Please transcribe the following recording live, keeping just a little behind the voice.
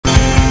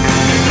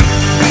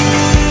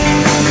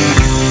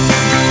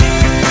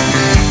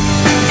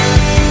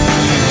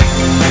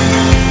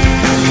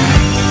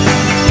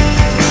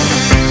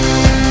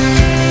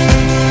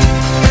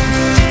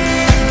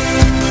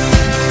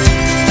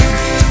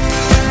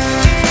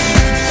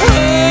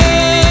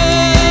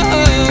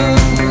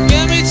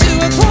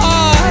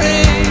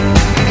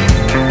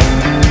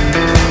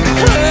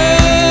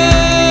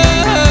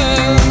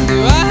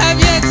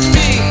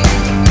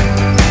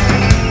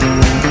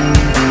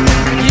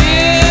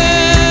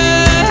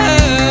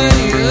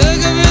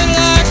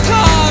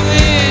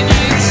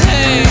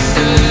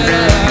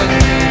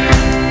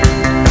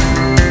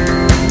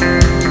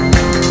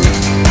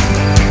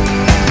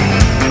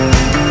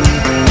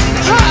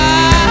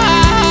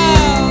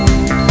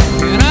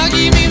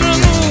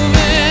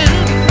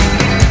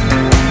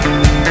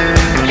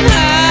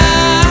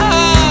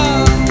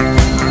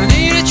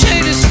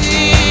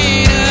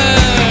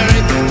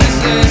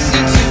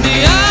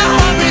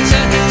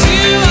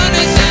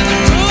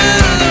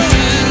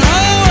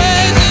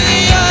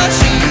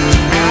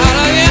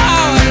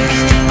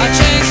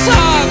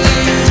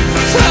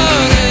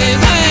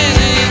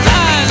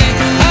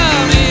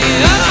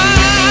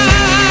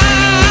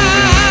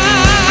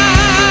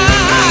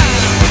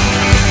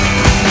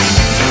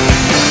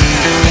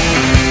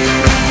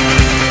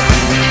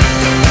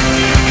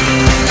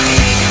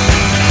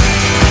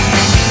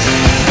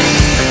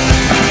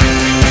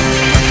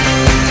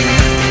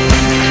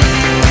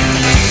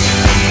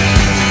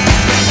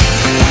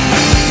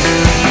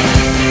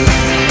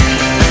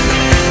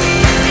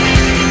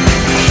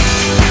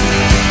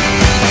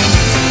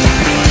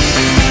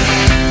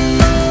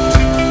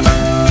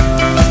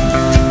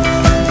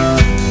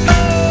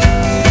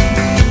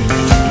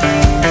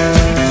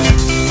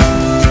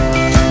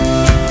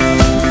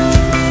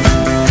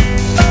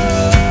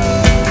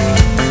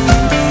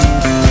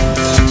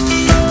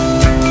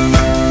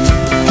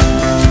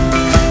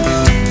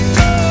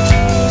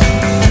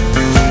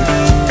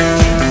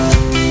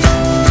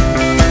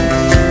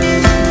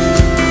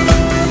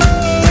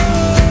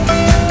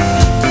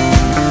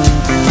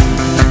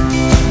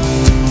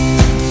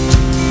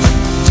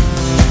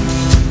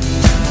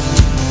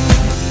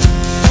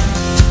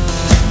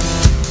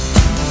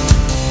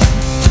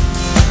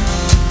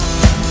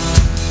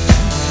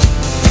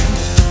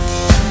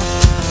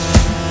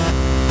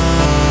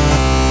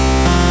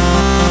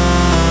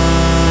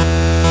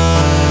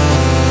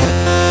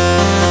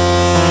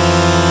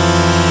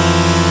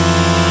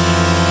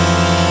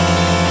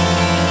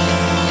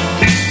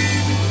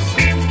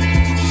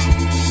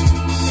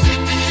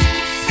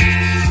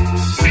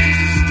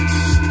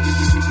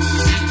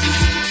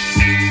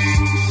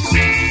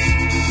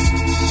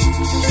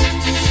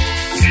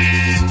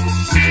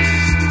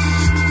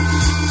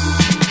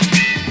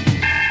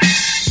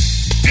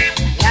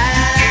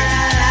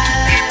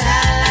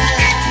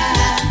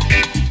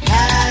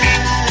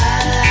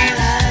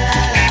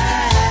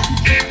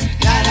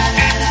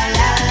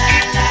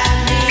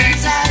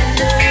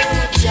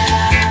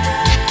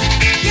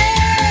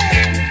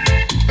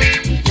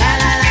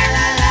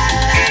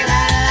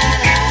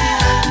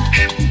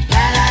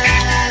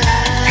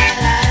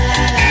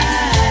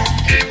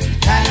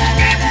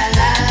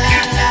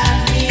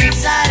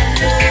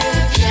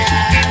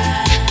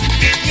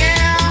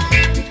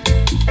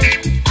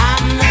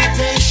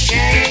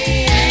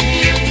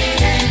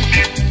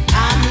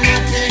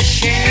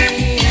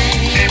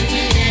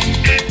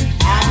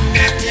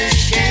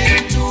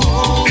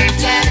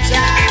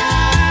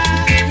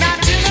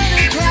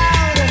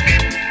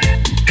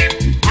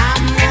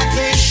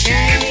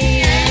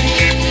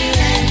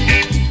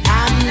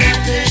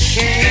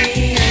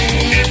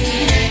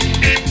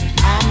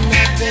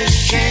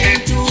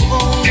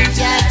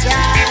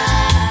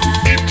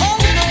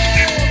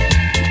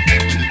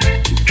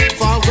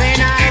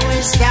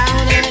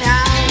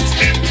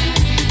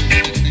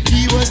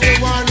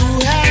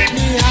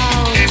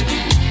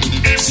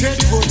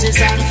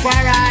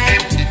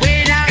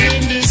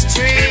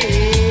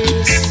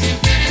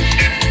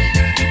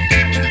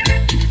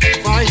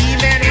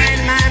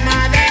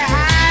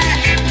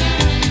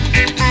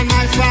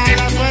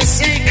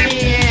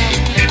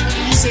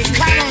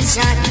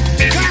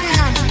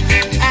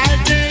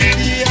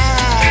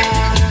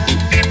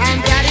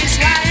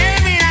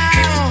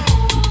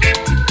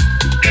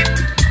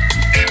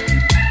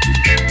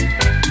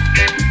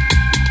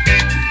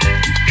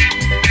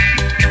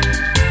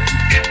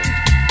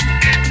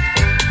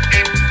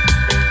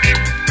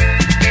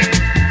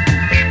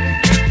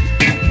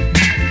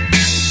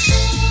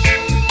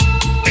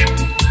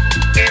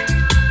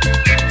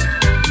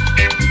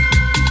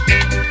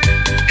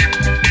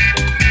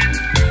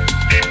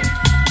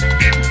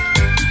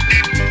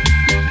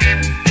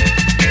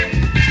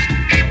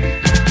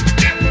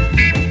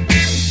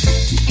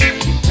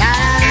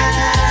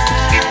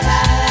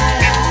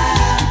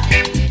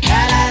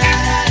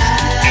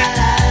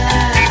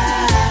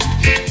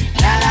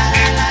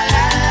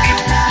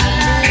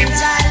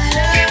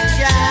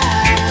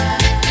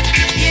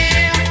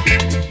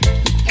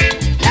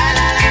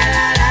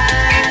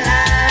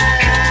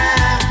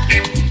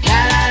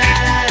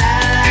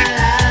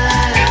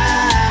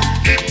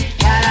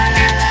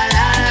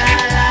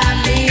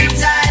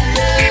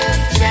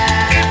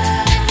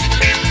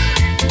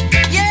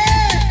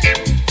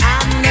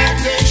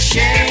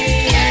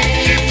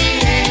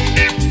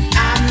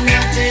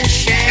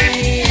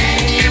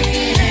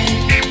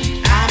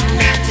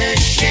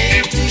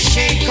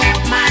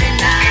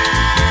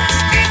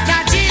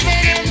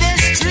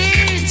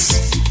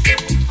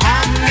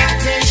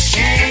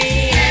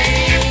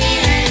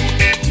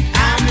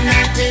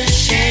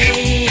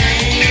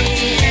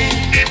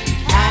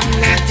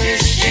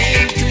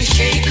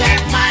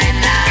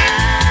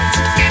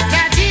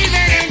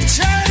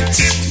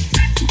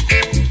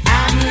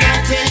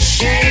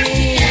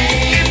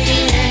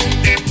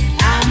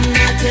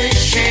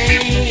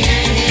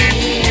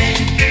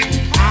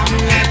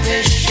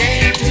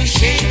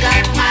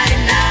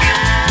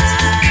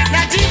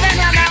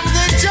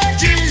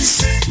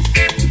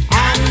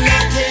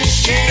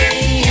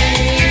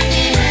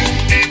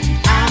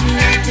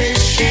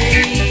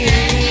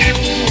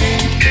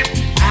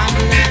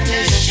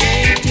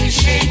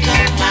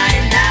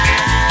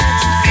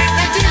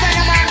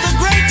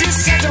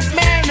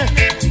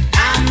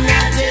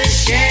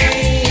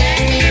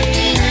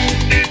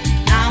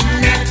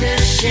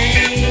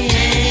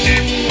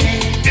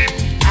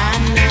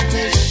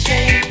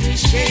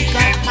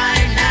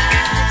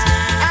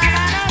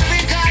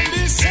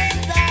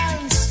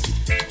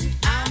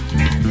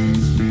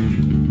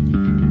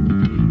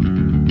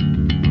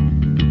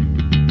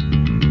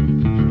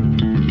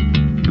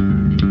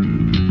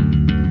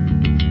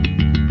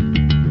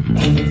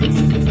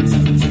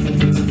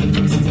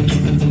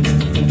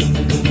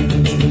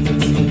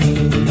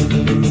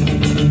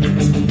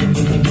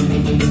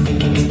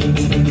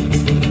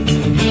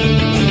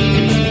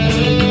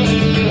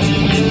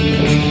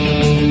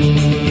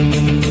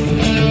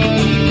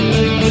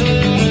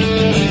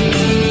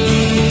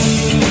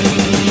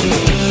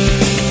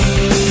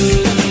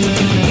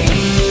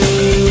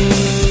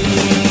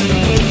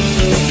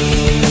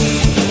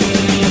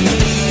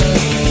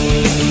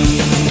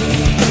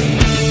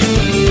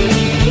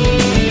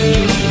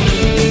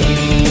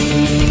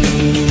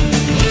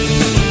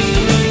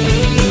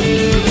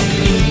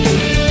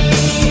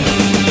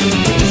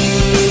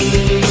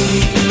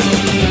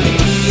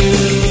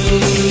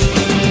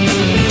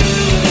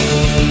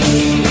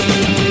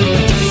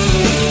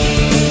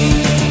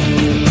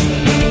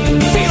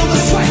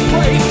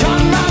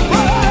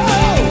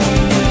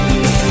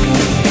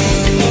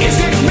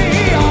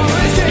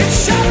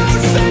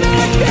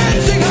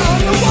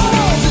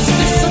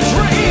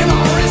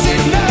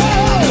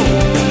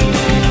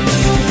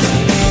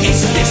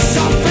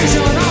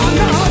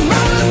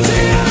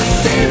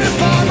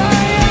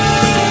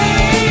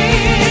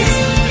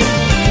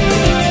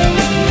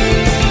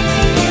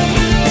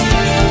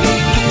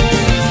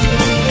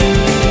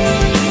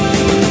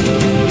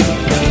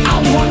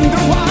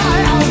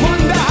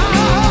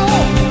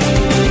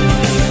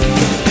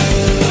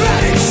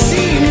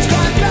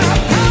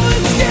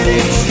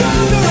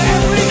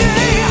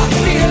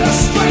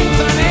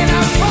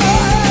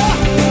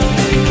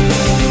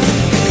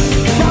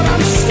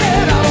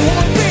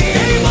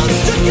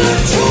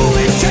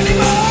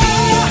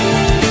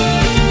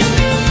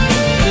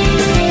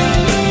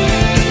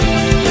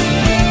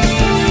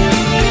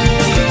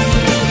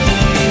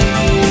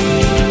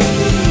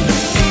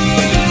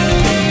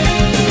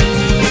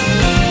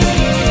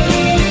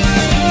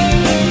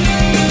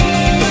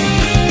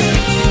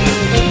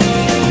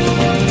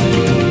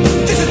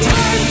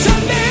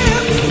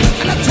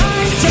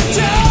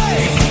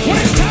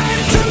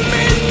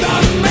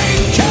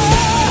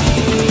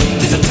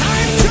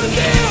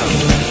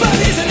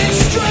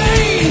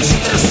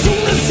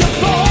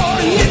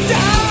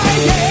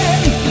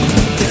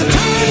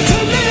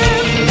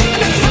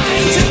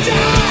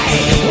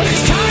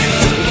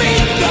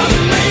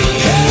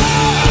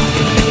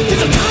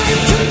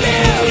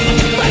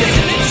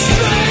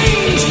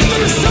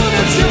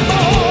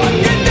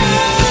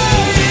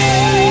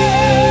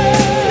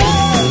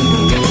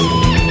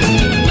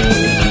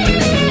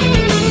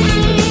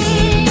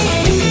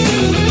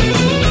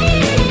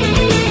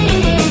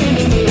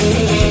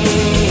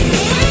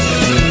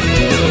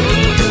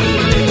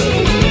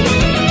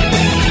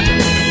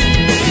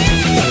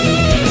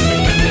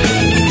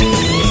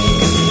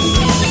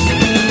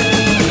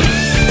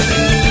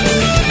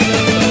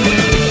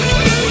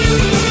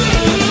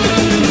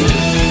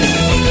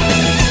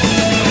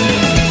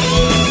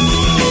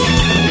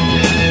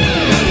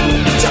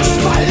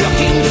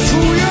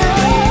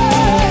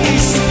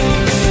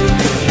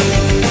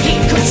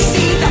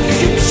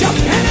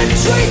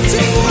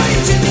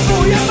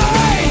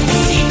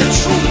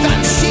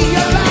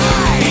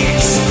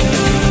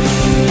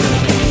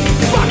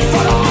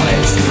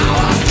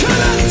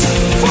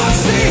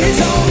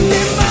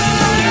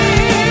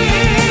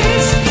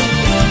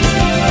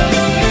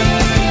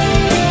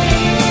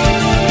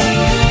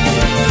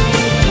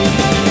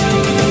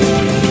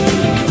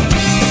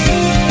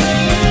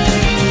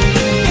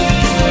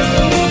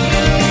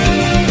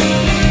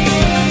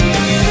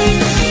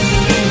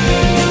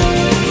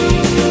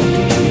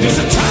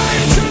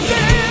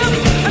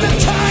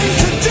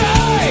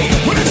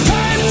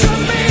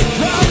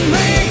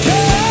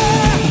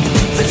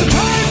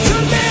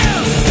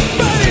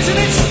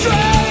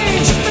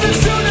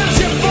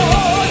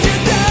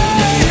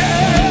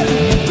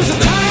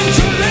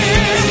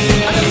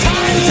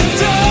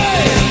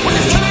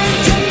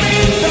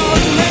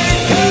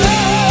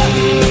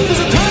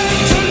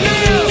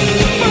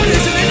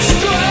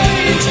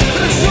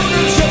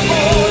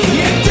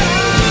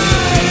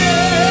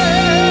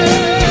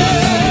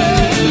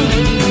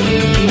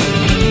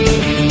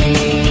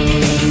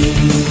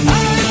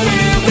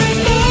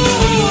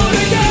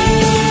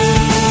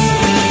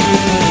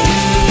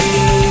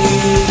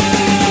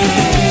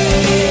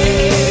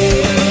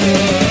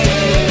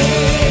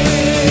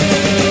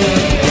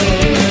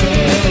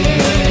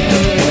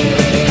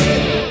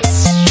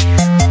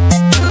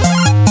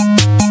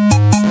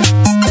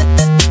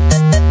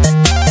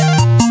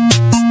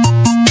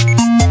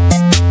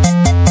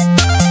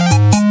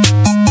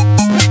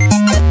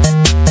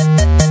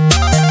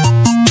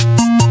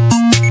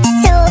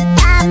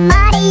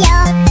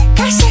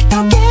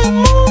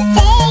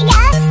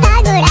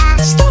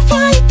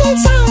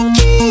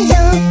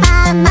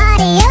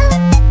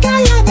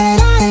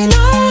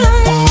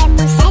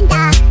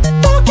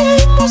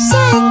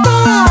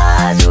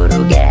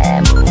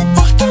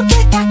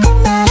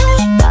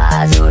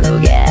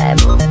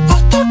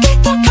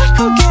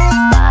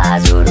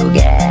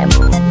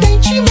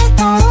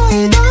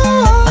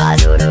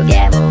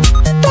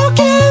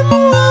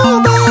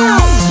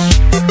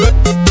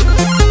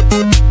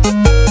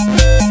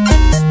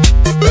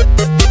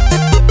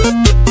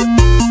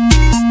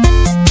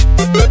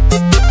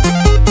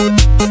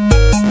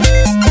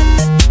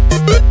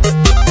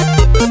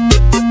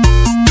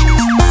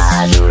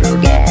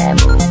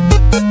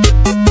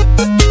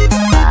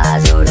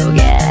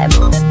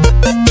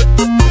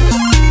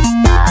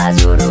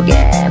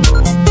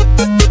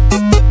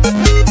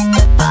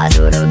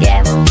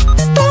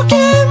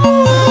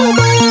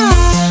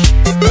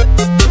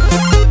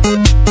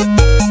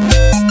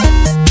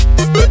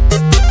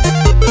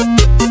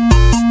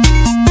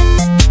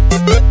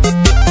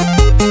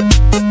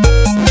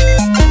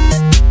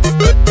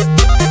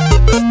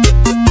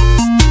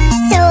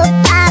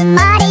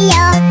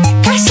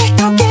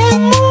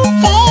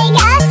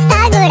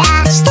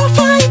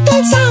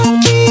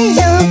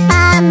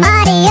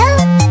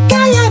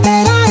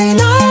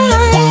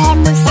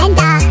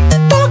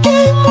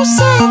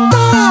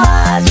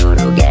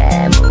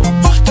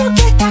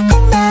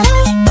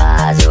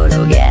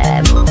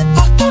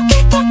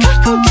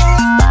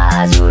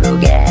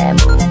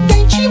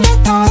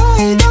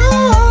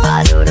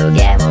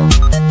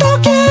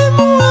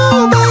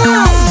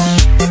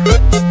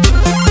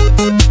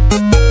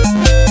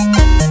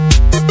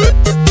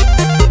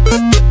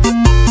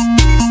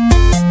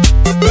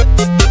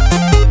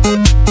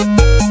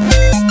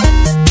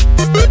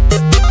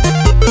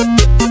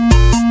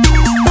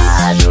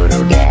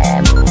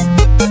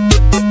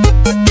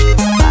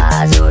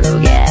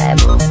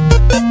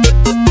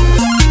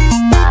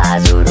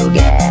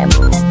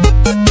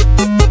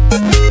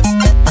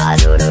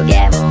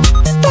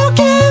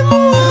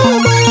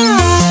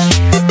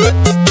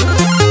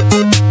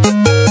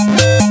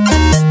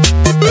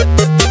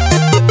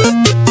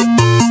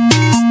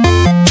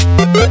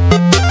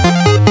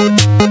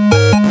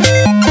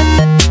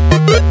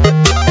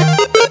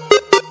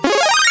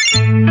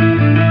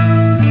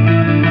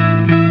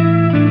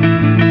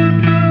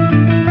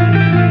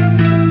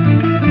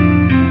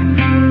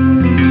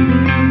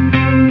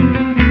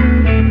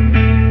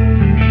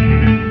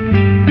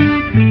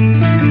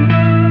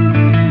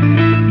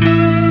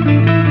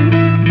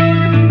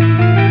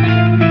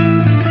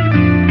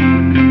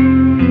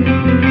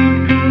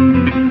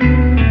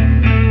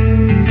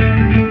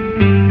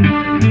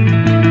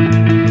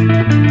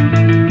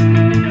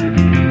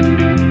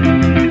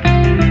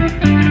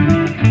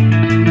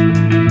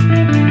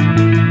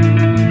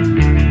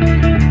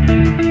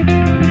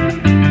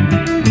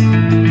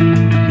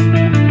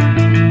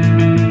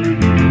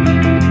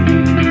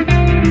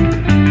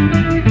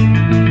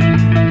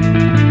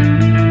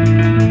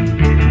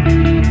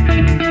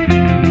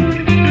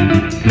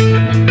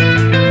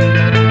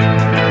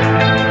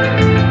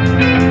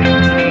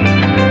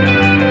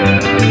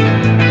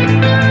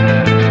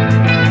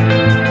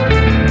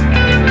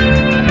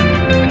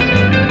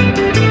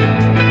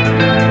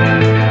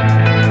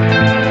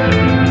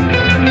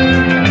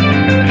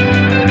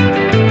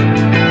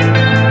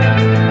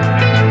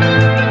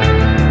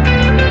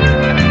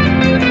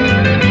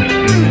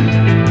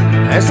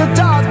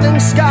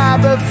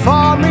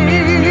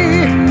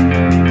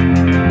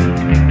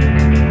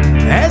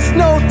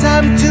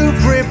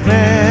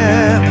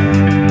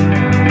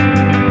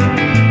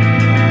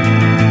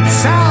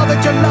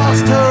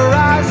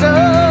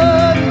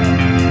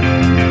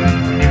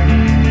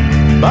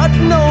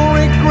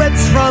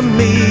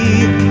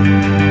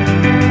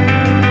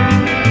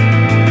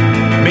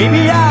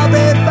Maybe I'll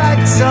be back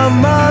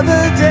some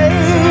other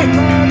day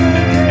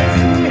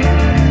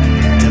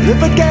to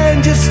live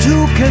again, just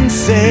who can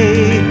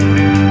say?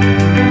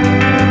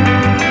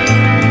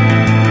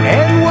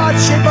 In what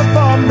shape or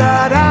form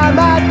that I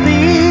might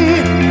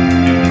be,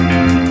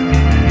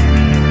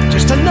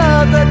 just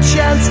another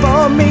chance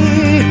for me.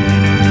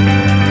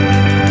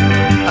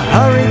 A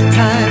hurried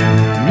time,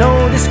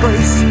 no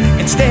disgrace.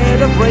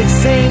 Instead of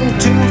racing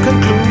to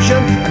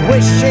conclusion and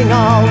wishing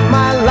all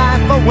my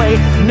life away,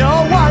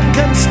 no one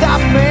can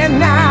stop me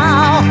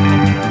now.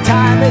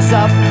 Time is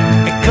up,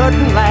 it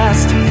couldn't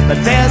last, but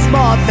there's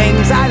more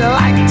things I'd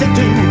like to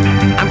do.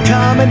 I'm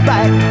coming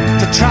back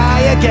to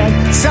try again.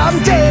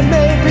 Someday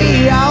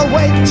maybe I'll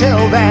wait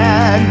till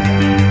then.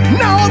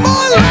 No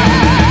more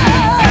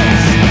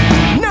lies,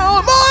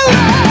 no more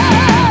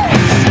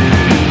lies,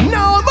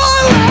 no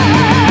more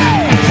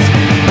lies,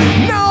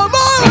 no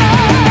more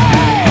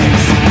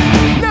lies,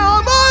 no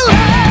more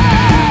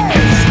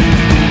lies,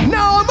 no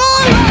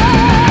more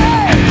lies,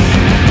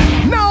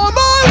 no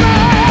more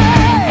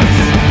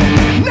lies,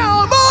 no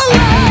more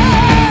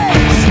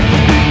lies.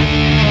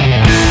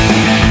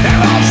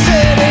 They're all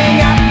sitting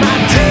at my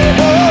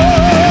table,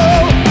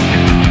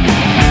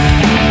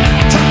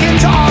 talking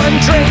tall and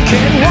drinking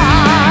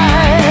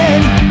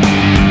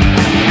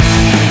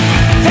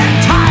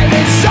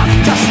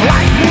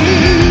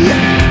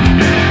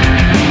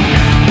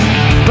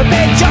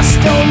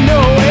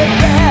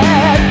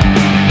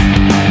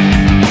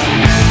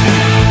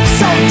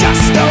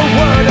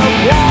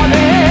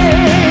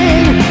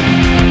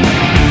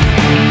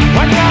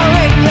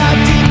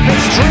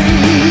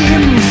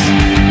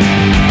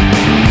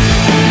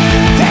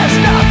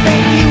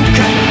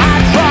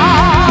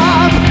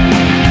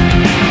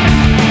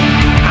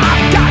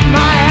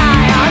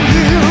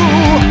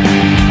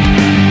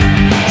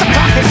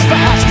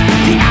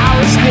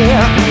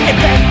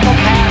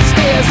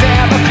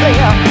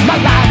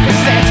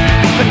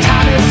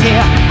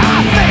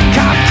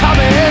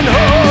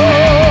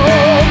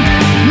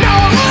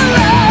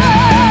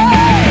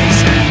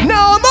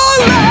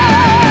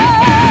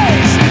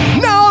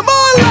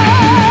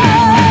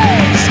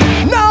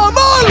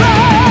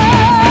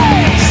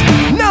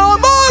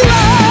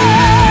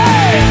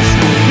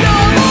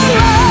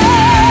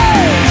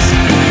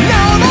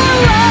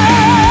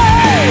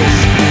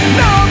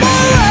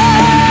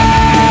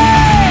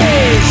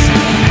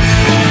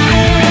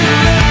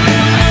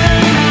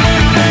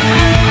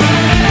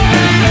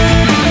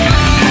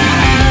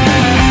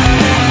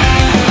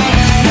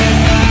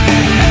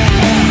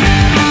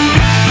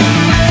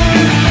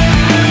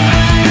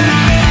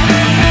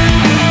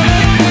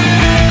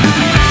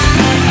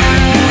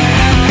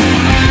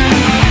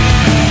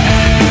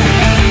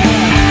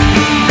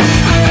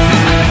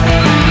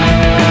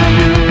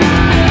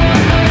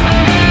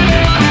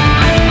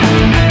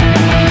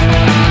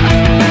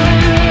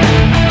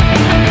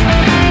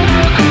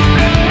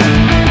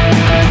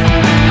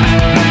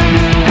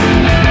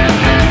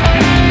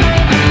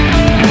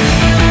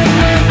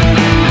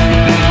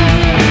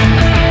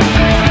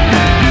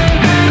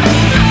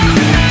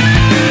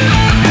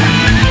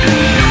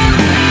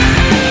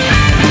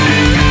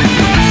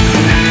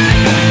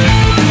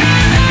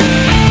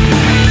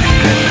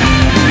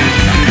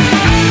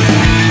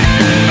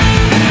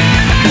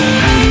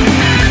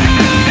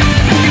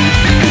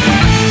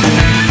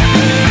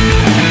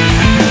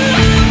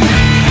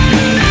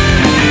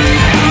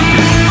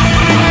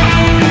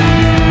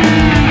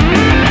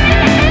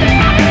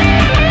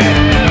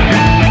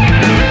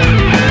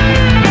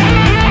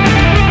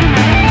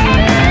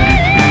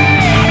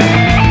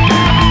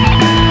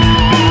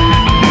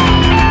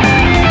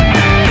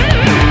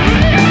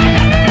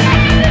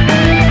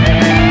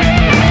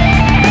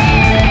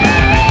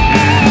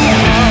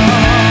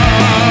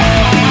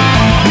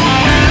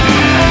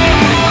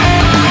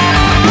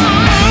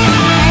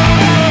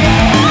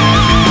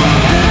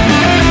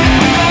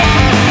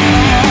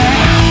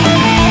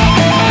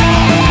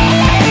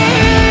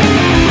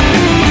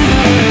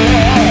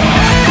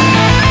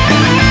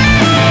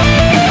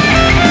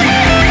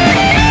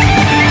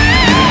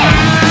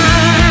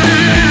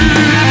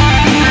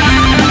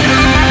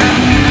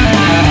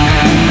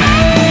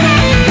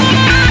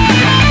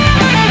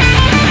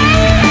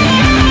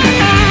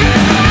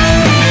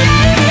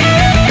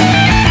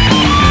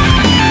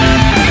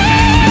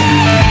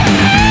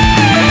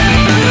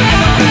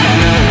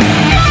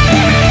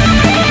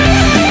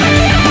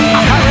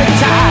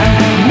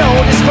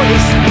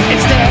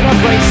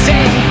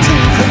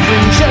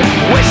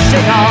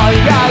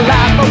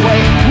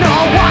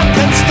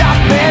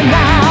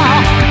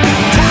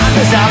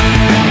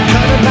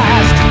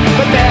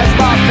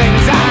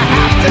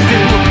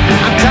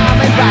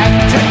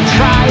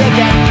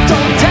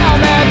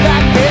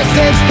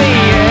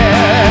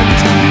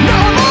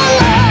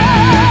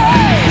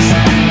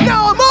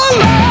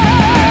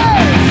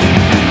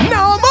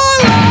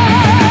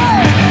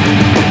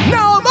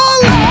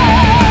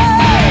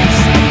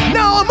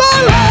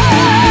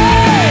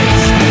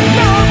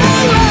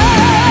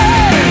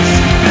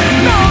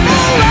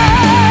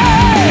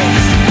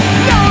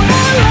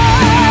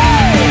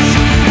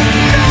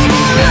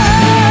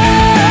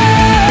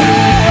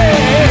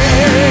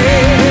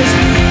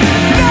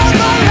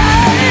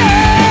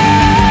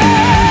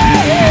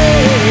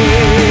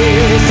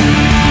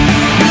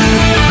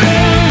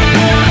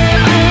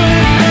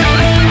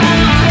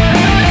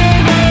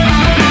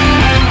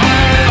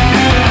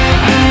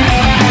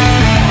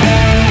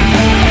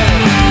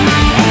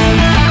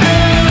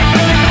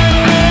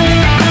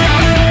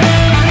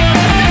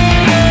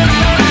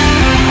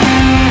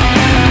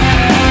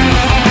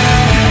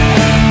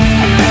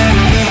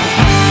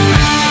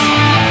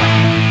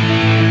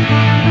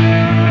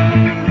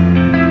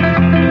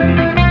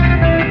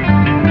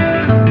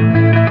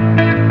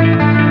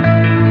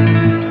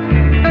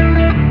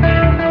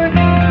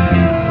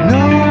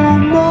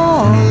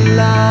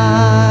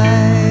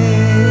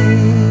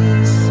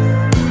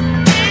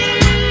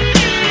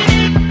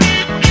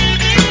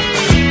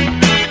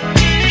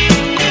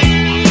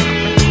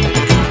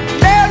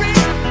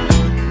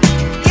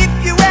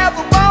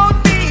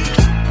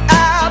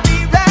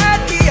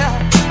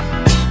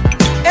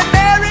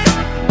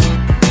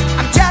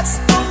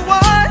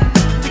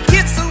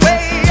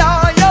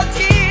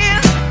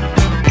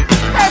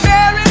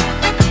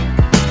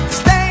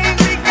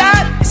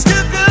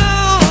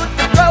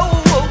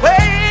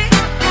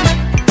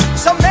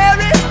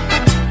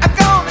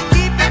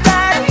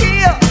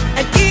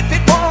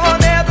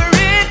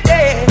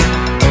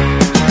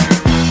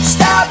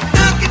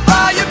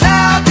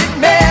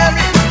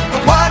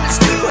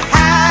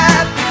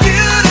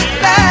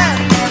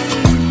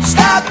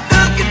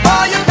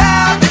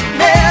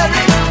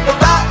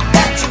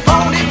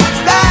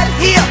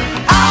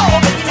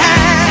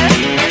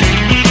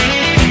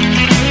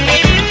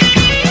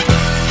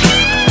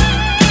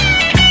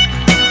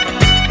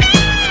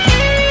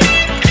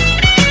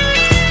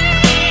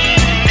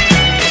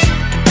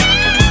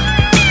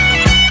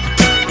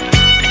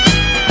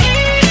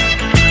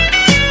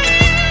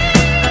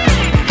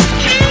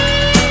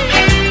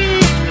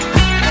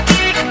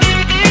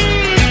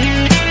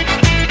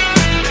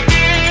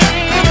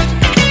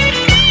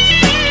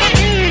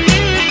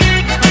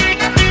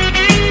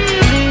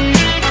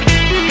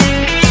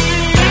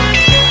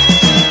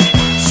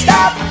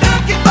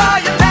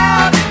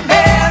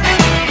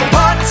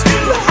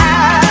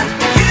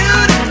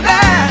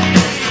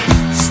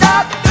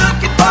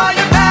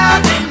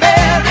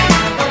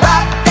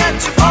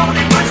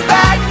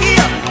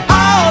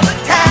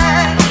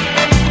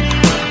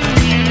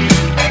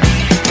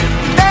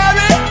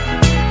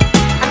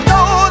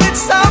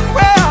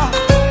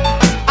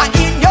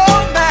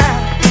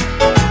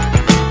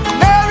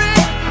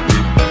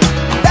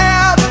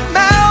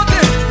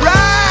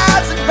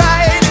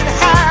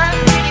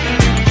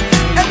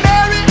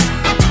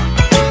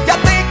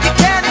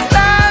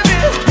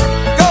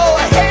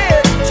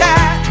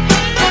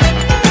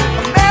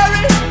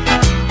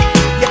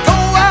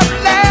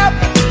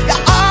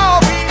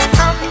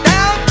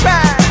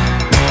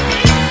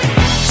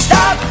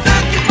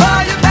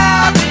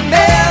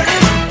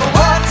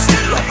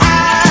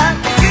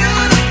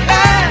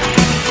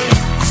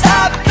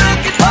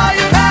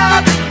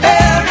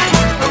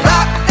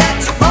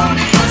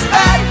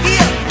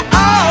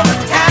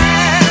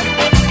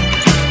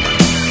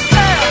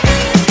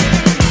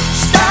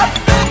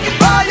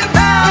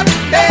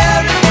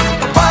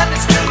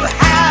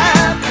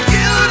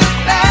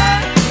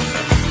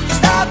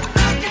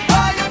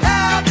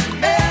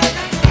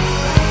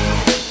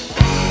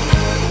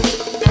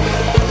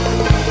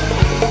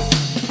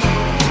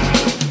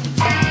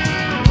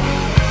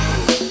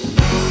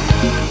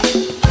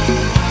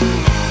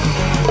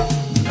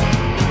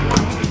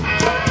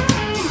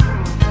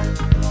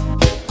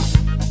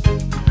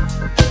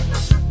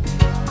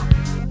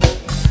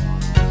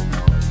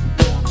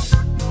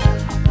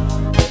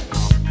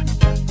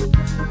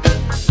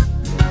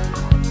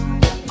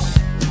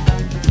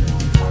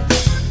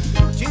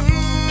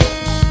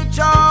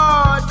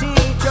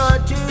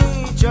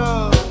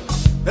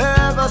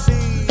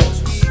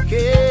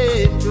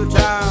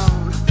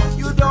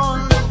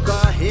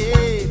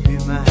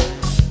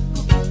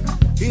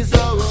is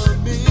our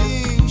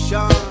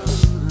mission.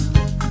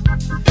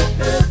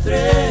 A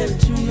threat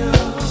to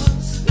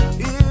yours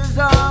is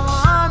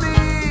our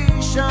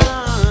mission.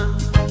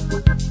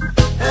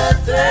 A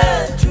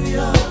threat to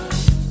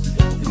yours,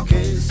 in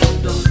case you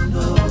don't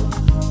know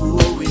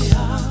who we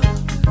are.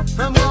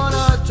 I'm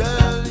gonna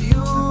tell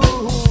you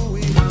who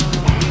we are.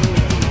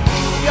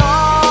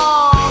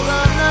 You're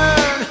the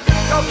man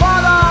your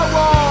father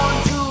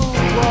warned you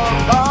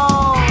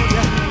about.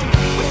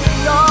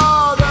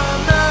 You're the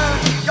man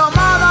your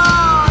mother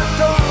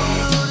told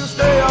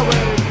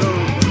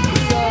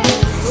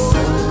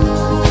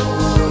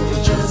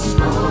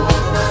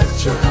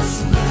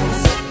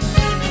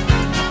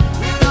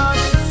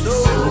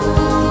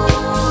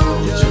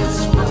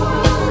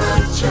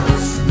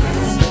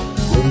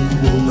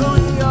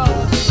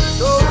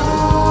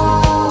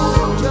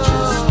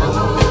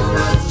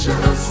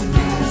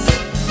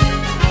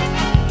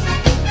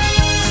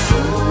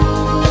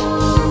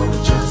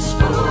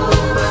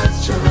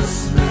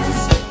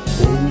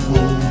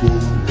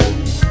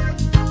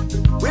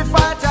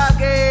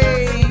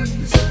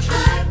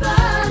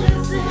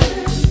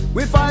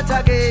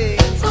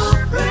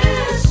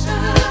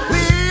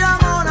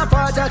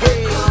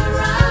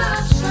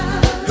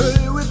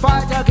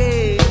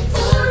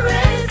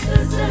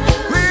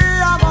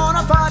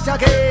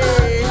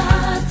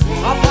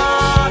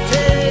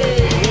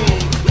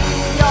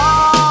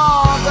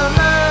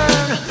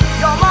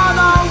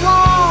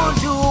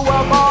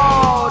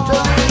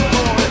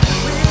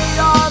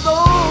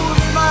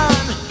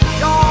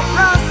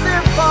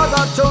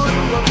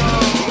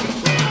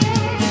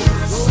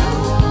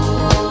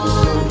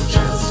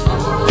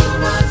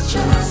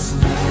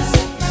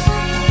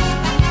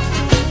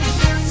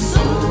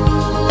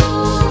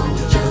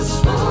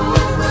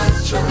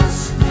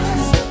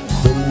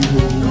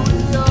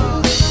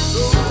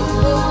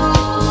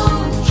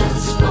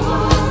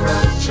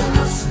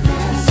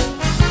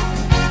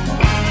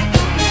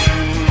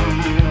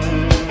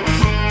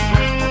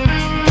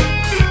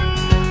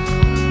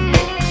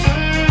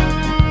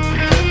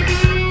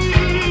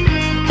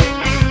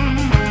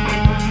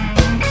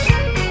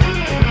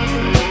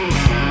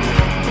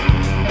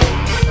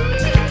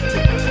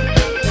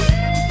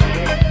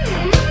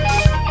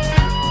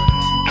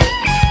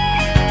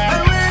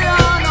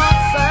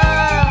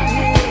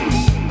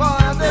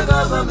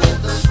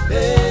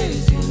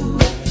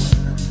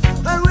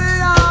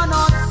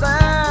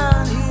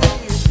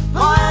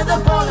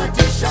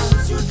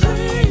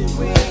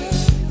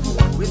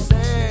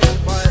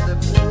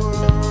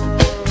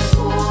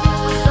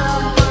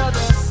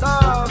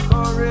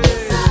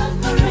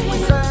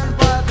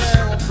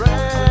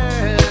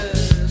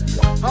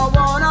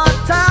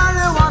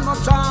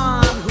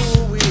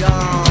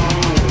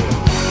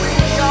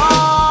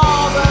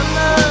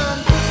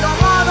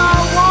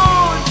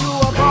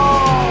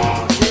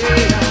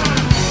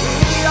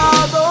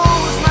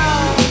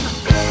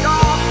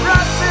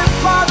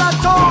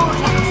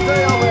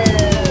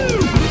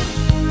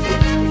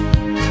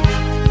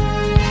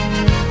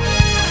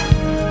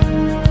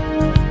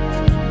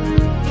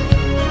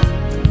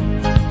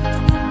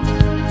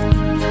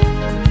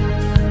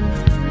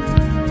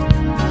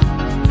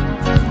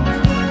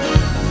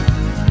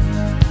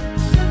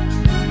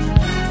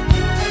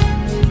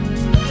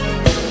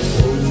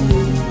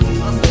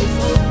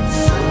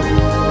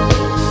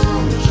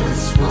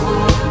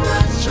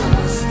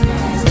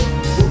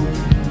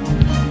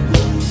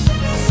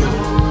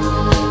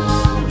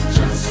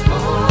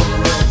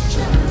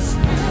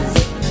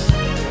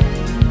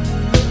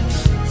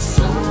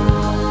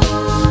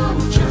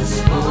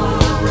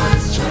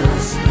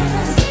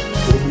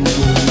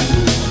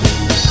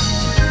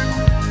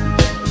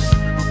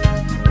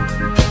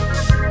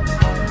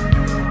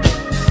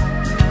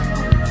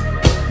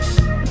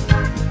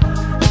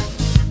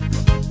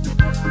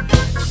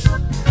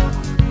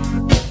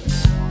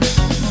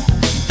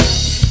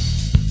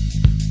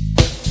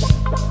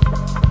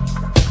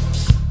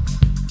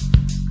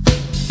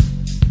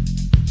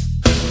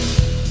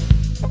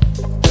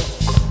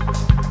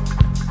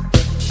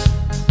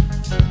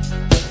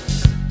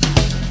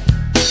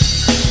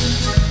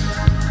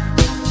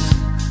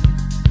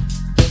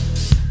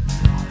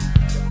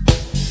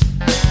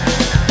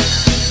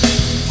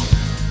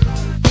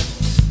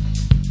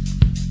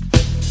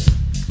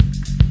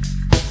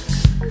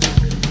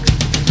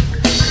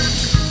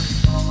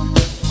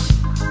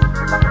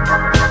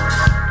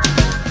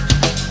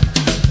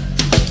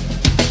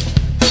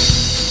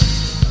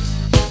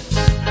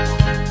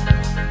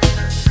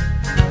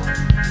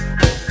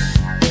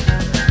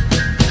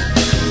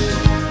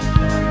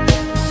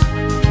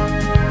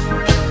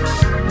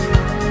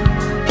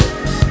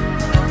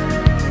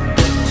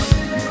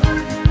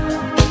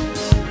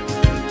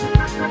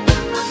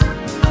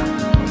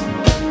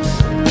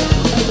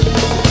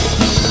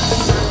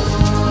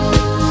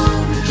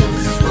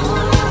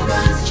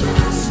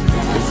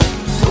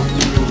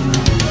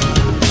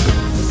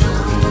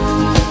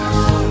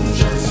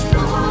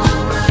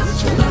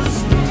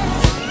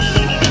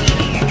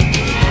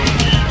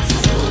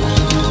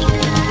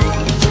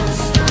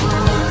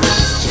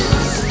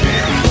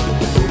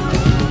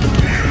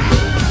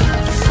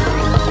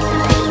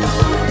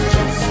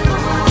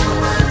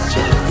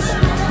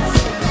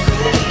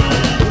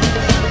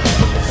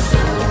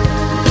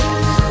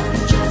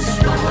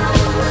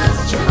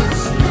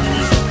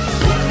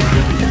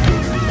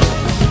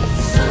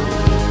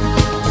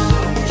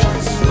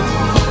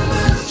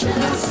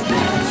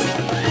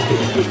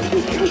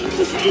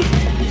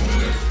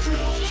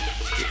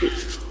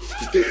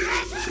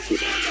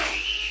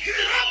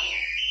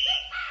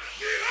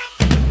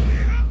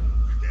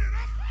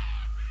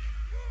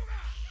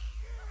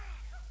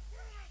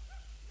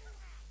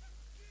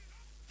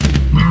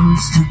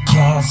Monster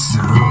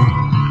Castle,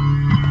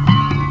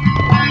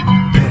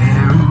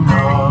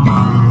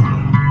 paranormal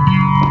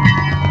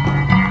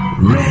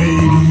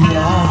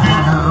radio,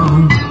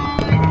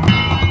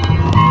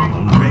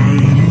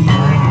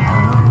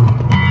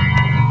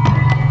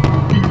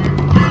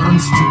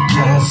 Monster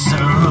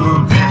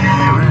Castle,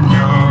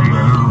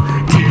 paranormal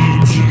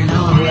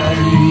digital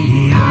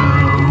radio.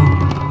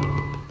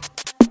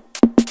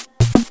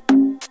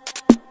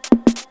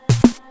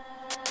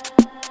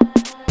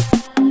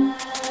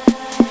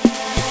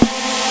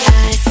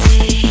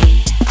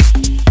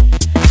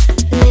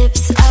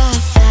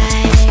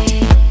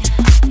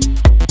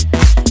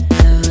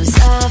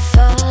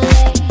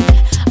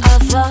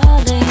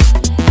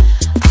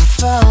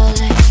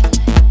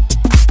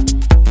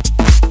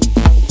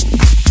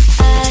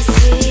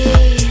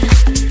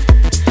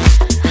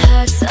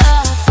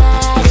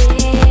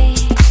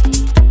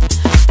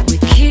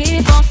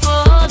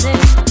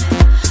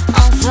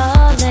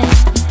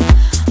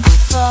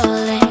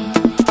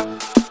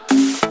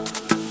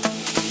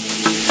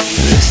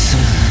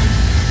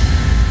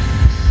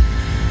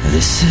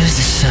 This is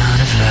the sound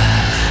of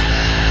love.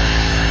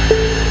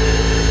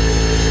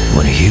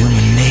 When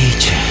human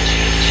nature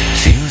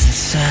feels the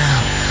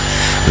sound,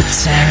 we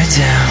tear it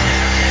down,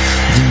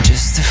 then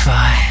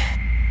justify.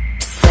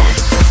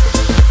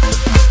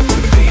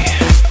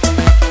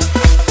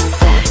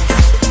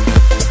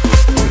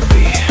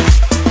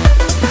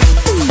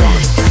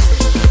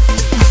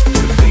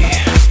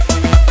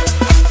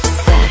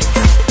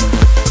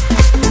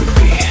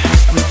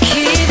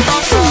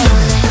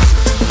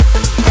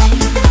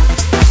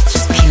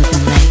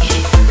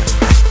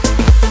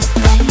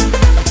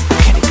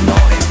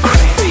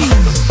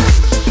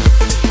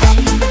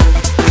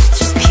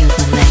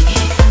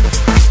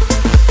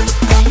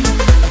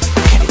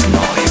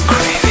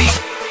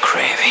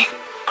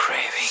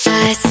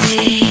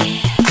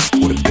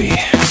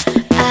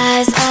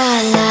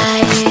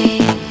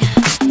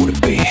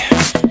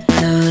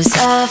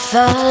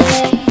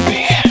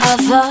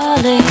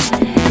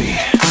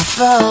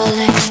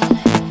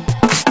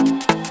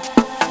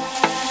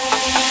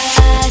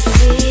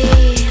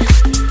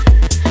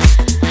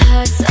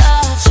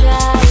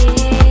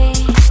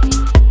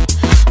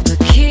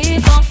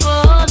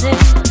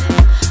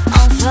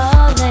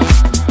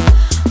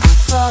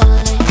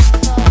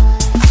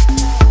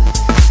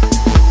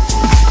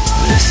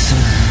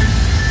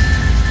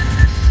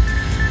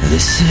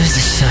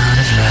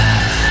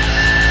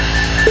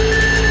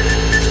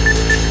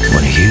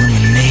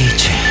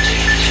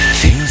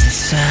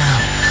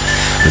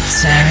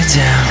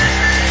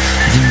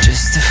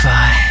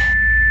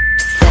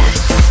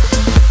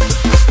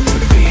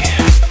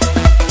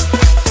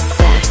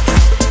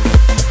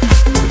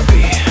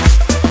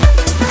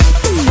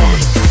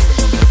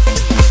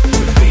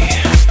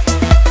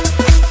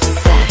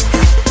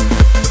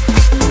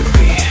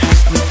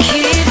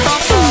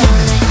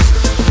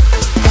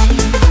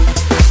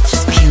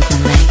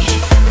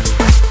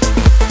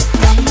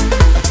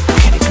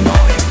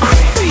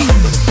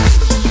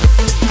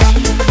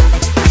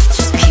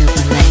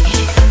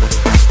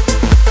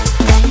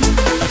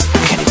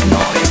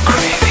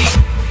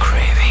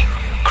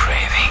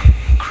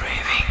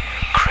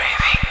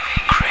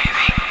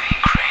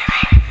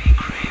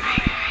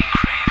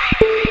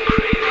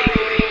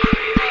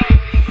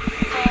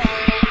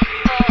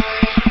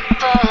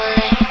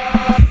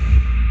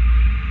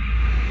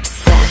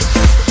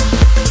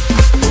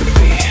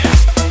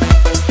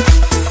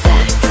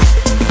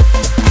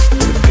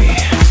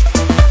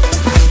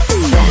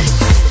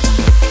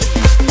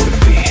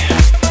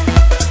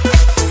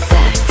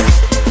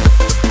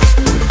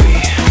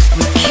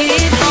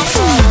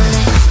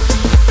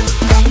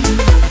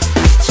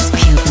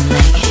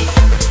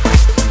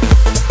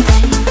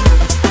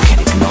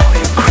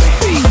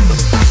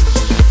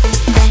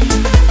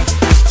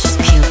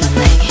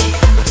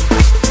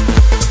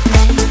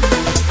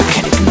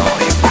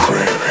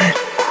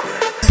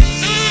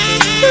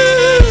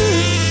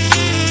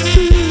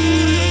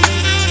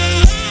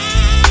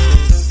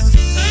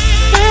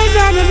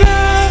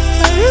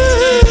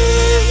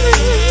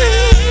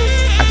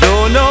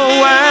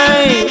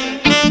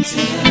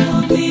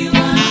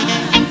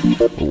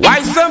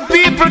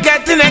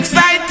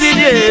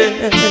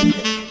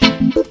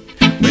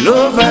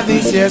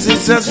 Yes,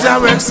 it's just the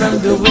works I'm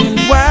doing.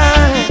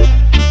 Why?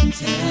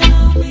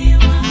 Tell me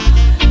why.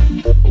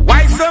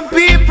 Why some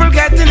people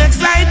getting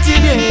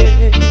excited?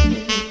 Yeah.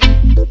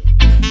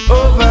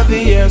 Over the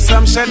years,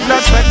 some shed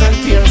blood, sweat and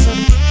tears.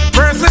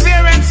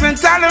 Perseverance and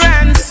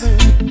tolerance.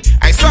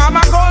 I saw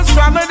my goals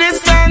from a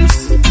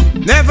distance.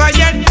 Never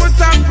yet put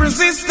up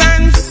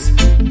resistance.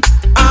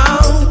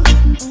 Oh,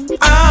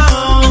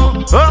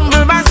 oh.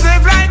 Humble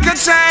myself like a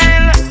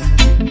child.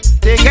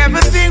 Take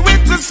everything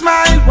with a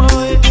smile,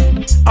 boy.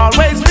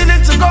 Always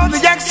willing to go the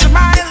extra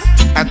mile.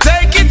 I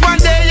take it one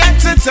day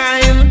at a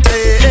time.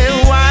 Hey,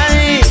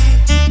 why?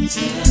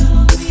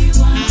 Tell me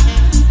why.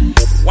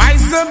 Why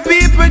some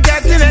people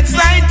getting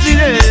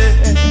excited?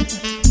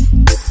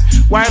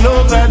 While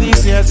over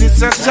these years it's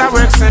just the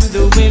works I'm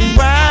doing.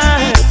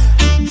 Why?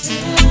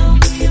 Tell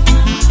me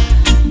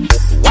why.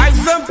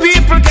 some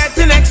people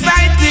getting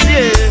excited,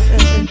 yeah.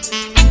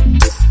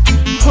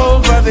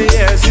 Over the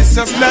years, it's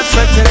just blood,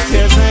 sweat, and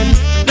tears. And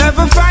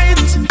never fight,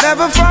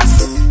 never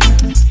fuss,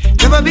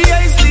 never be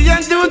hasty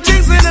and do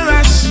things in a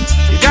rush.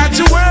 You got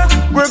to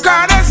work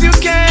hard as you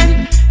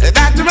can.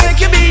 That to make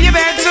you be a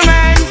better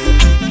man.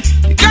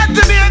 You got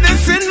to bear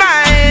this in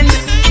mind.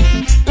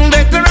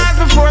 Better rise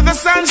before the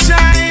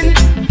sunshine.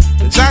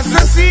 Just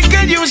a seek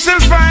and you shall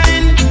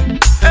find.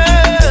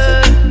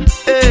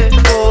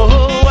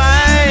 Oh,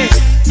 why?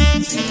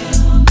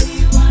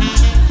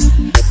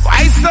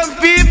 Why some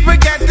people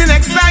getting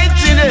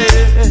excited?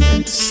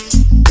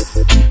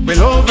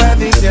 Well, over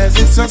the years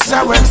it's just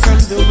our work I'm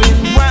doing.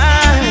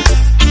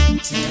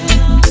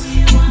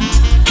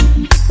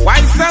 Why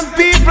some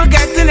people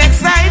getting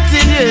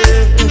excited?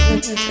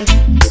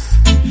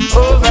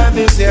 Over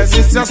the years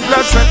it's just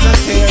blood, sweat, and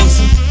tears.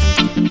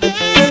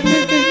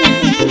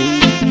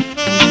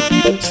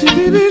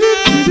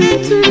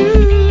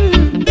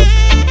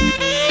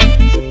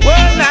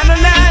 Well, na na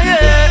na,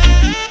 yeah.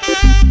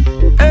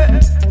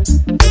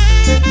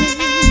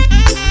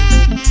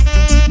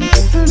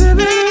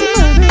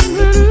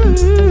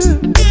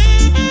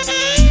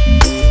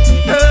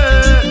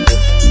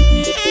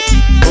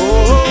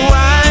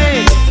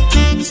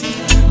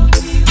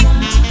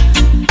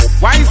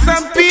 Why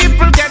some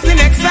people getting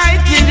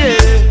excited?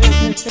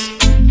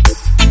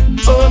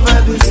 Over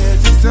the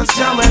years, it's just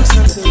your work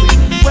something.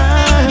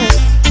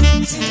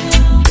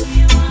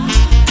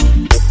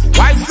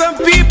 Why some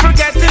people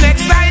getting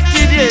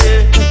excited?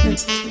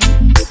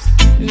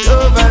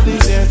 Over the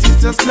years, it's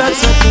just not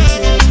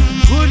something.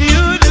 What do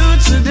you do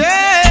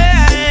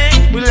today?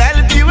 Will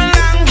help you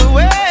along the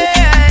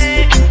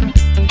way.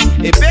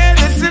 Bear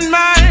this in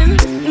mind.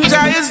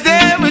 Joy is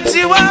there with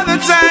you all the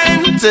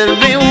time. Tell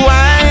me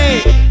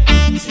why.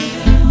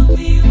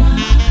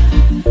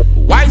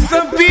 Why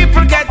some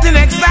people getting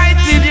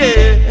excited,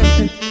 yeah.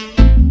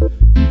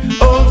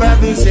 Over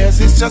these years,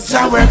 it's just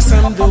our work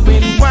I'm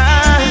doing.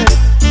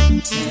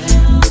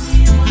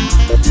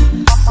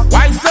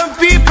 Why some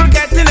people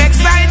getting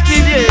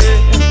excited, yeah.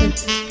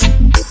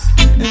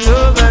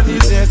 Over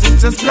these years,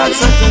 it's just blood,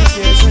 sweat, and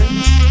tears.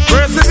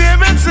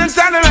 Perseverance and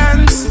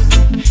tolerance.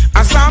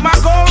 I saw my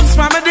goals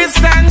from a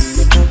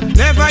distance.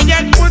 Never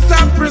yet put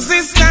up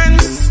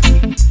resistance.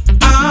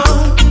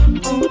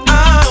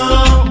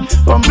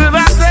 Humble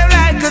myself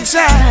like a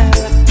child.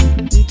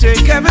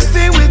 Take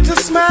everything with a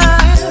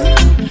smile.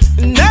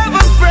 Never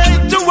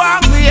afraid to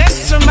walk the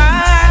extra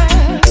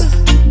mile.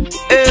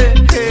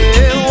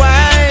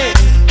 Why?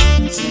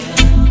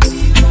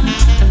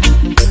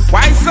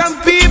 Why some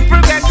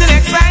people getting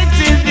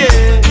excited,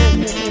 yeah.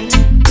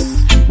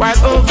 While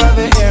over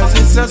the years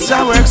it's just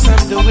our work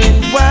I'm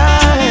doing.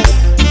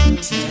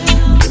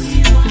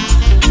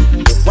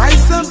 Why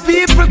some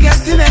people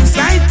getting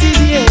excited,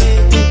 yeah.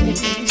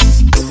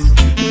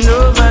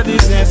 Nobody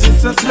says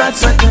it's just blood,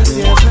 sweat, and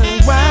tears.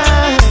 And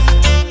why?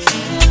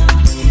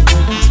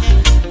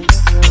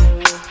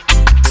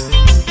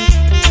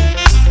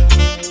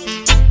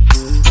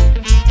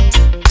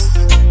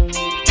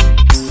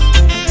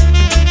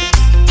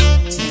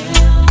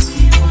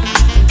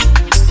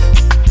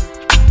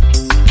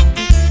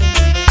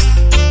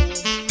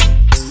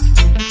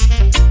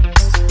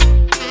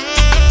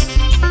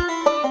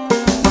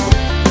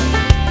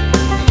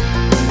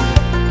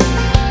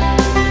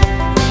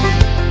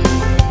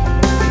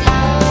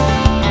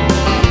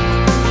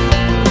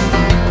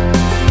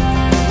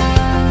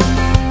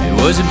 It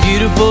was a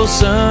beautiful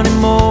sunny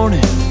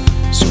morning,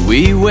 so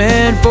we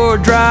went for a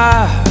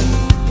drive.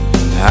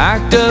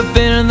 Hiked up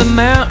into the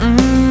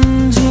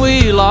mountains and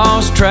we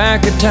lost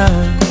track of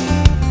time.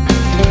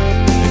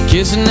 A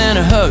kissing and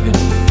a hugging,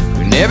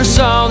 we never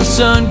saw the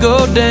sun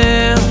go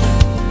down.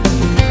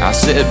 I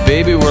said,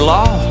 baby, we're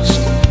lost,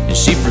 and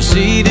she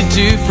proceeded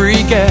to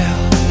freak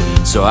out.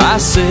 So I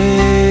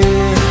said,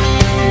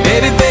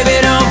 baby,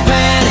 baby, don't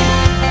panic,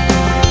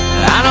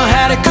 I know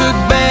how to cook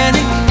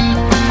bannock.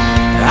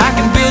 I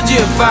can build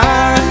you a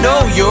fire, I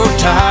know you're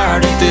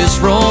tired of this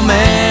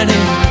romantic.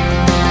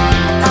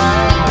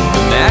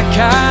 That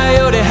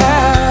coyote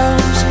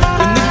howls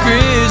and the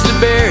grizzly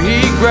bear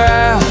he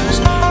growls.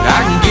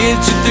 I can get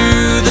you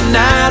through the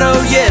night,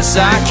 oh yes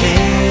I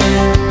can.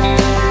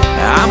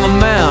 I'm a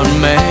mountain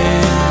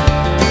man.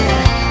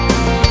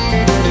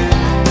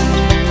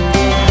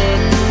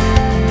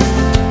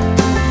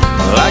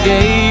 Well, I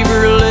gave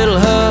her a little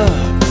hug,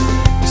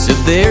 said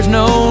there's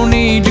no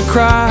need to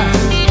cry.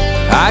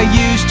 I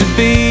used to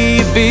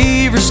be a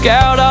Beaver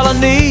Scout, all I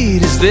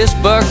need is this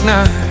buck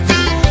knife.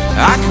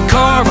 I can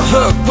carve a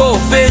hook, pull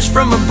fish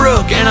from a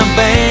brook, and I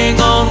bang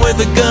on with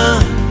a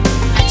gun.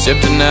 Except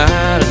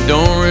tonight I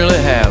don't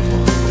really have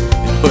one.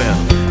 Well,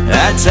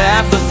 that's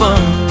half the fun.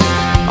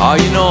 Oh,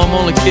 you know I'm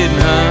only kidding,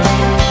 huh?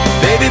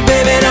 Baby,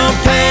 baby, don't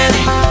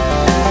panic,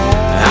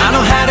 I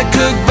know how to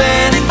cook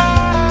bannock.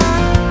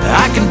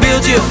 I can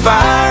build you a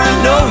fire, I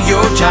know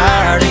you're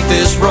tired, ain't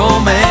this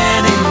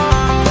romantic?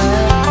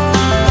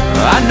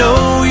 I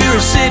know you're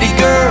a city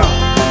girl,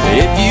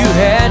 if you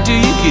had to,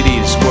 you could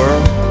eat a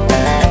squirrel.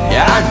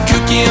 Yeah, I'd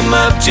cook him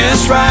up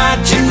just right,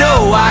 you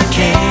know I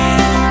can.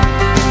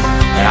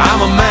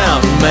 I'm a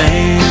mountain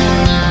man.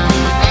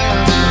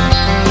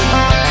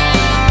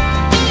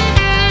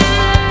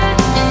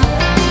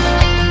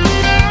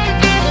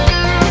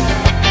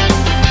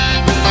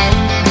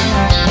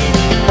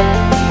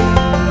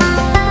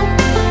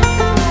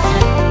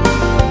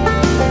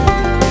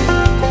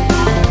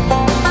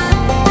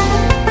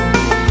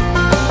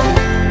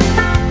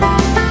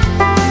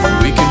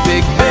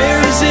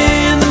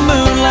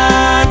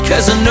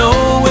 Cause I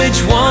know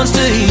which ones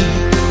to eat,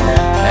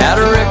 how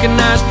to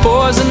recognize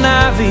poison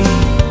ivy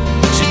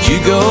should you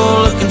go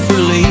looking for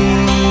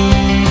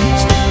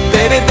leaves.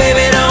 Baby,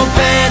 baby, don't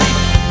panic,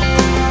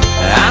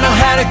 I know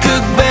how to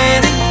cook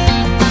bannock.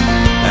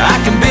 I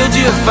can build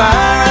you a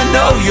fire, I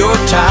know you're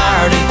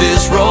tired of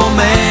this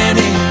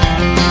romantic.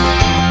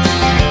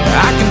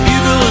 I can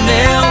bugle an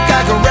elk,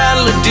 I can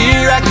rattle a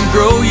deer, I can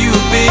grow you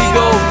a big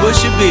old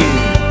bush of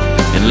beer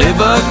and live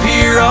up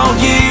here all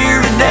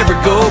year and never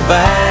go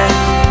back.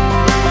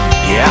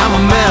 Yeah, I'm a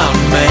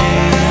mountain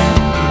man,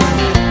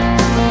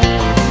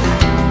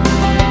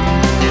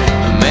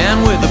 a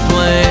man with a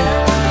plan.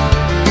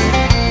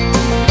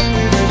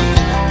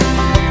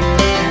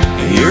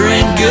 You're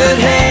in good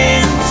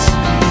hands.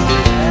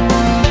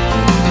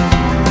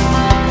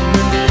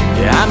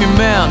 Yeah, I'm your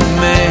mountain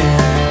man.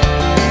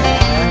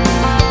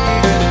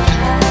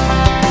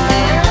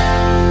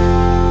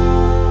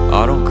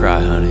 Oh, don't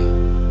cry, honey.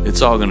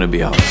 It's all gonna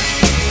be alright.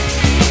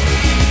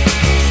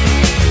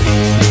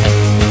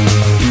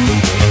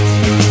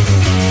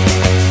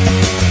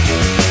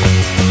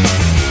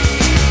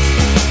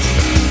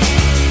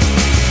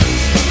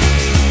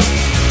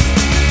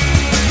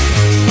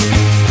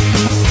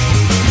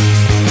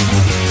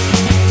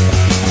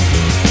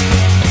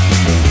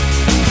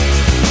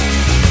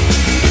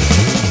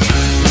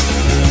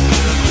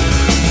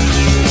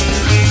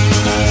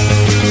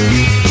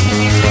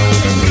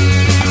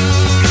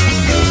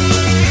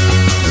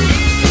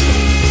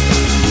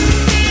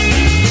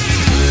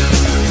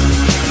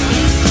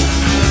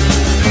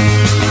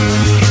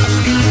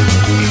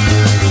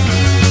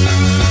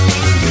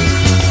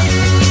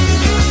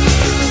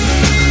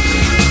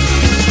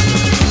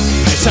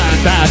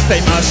 They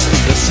must be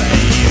the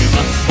same.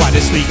 What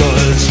is legal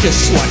is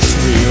just what's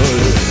real.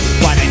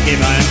 What I'm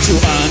given to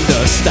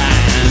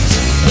understand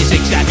is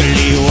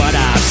exactly what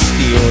I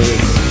steal.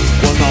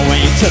 Work my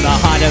way into the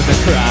heart of the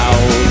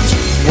crowd.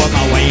 Work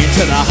my way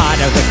into the heart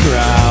of the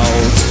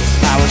crowd.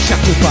 I was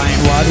shocked to find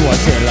what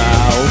was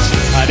allowed.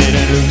 I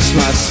didn't lose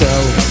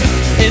myself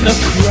in the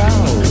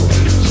crowd.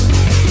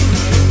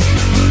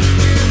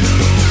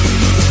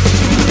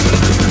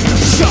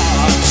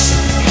 Shots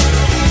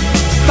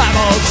by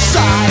both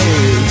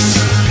sides,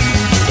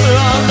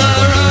 on the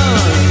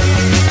run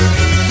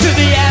to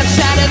the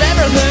outside of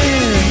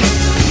everything.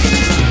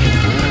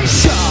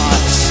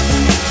 Shots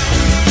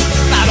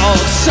by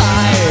both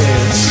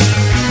sides,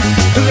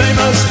 they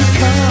must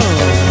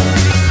come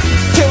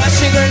to a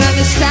secret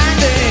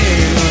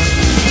understanding.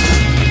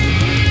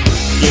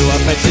 New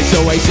offenses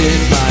always in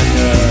my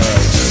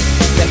nerves.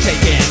 They're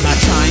taking my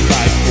time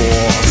by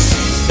force.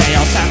 They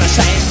all sound the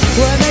same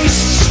when they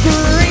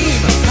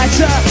scream.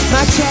 Matter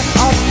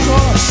of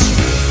course.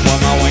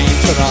 Work my way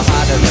into the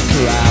heart of the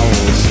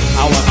crowd.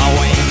 I work my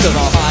way into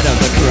the heart of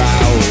the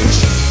crowd.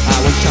 I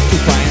was shocked to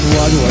find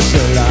what was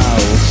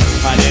allowed.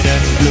 I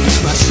didn't lose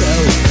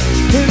myself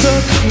in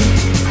the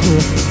crowd.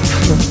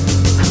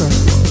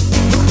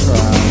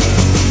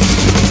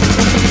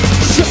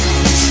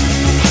 Shots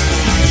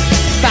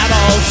by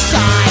both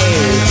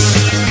sides,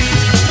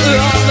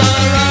 on the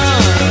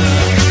run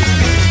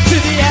to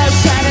the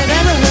outside of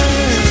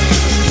everything.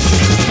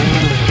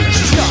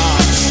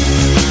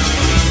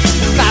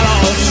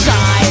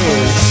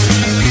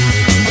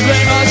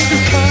 They must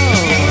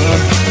come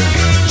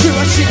to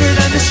a secret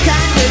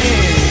understanding.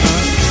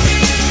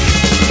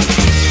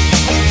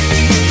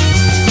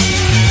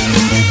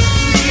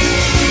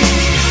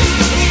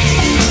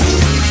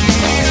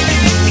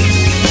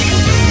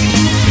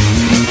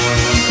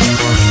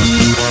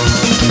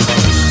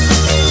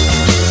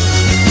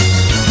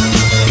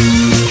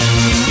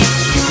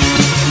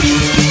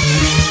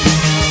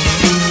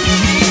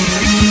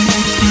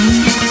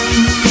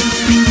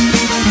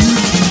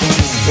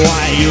 Why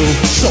are you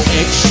so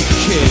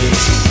execute?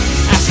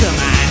 Ask the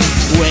man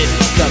with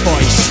the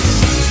voice.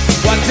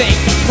 One thing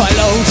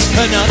follows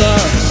another.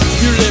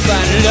 You live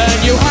and learn,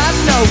 you have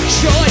no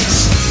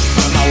choice.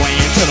 On my way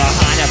into the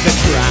heart of the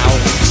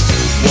crowd.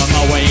 On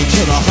my way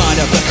into the heart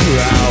of the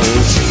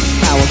crowd.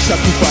 I was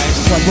shocked to find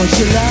what was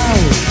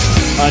allowed.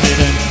 I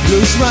didn't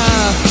lose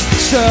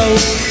myself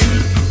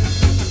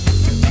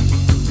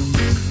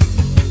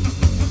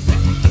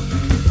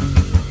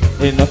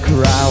in the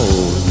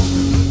crowd.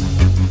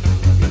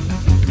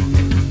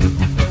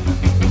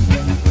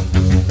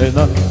 In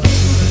the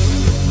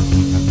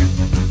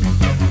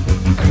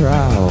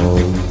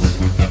crowd.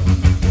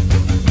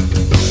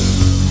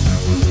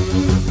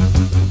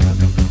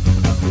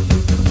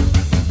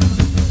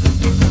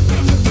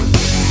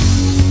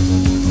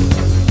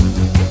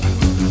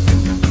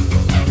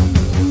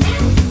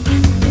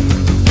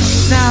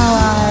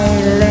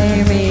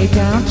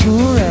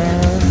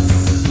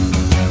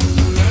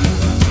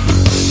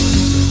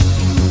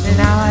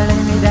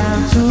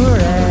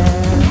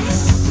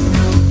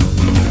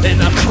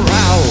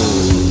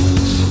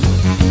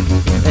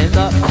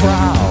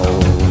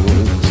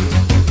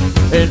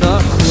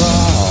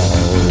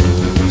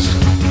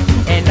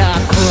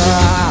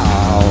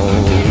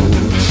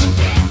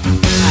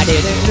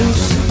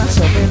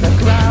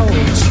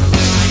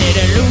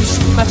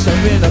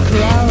 myself in the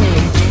crowd.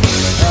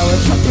 I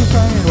was trying to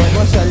find what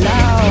was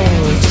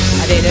allowed.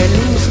 I didn't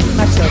lose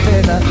myself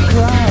in the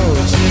crowd.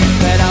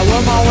 But I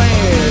won my way,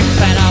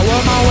 but I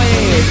won my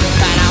way,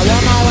 but I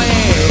won my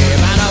way,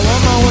 but I won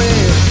my way,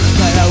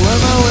 but I won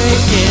my way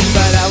in,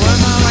 but I won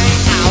my way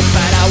out,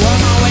 but I won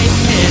my way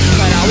in,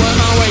 but I won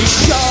my way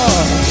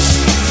short.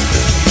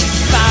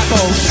 By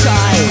both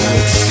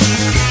sides.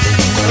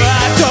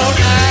 I don't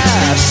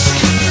ask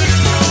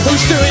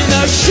who's doing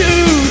the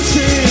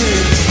shooting.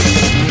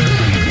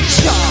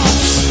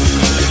 Shots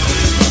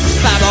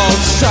by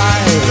both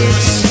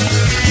sides.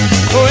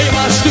 We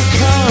must have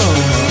come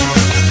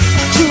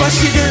to a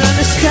secret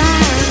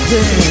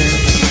understanding.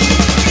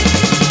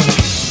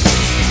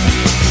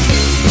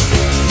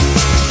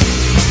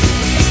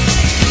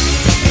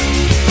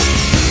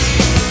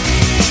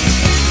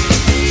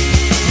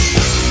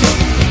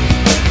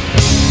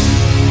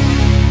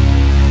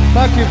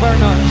 Thank you very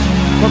much.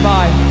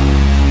 Bye-bye.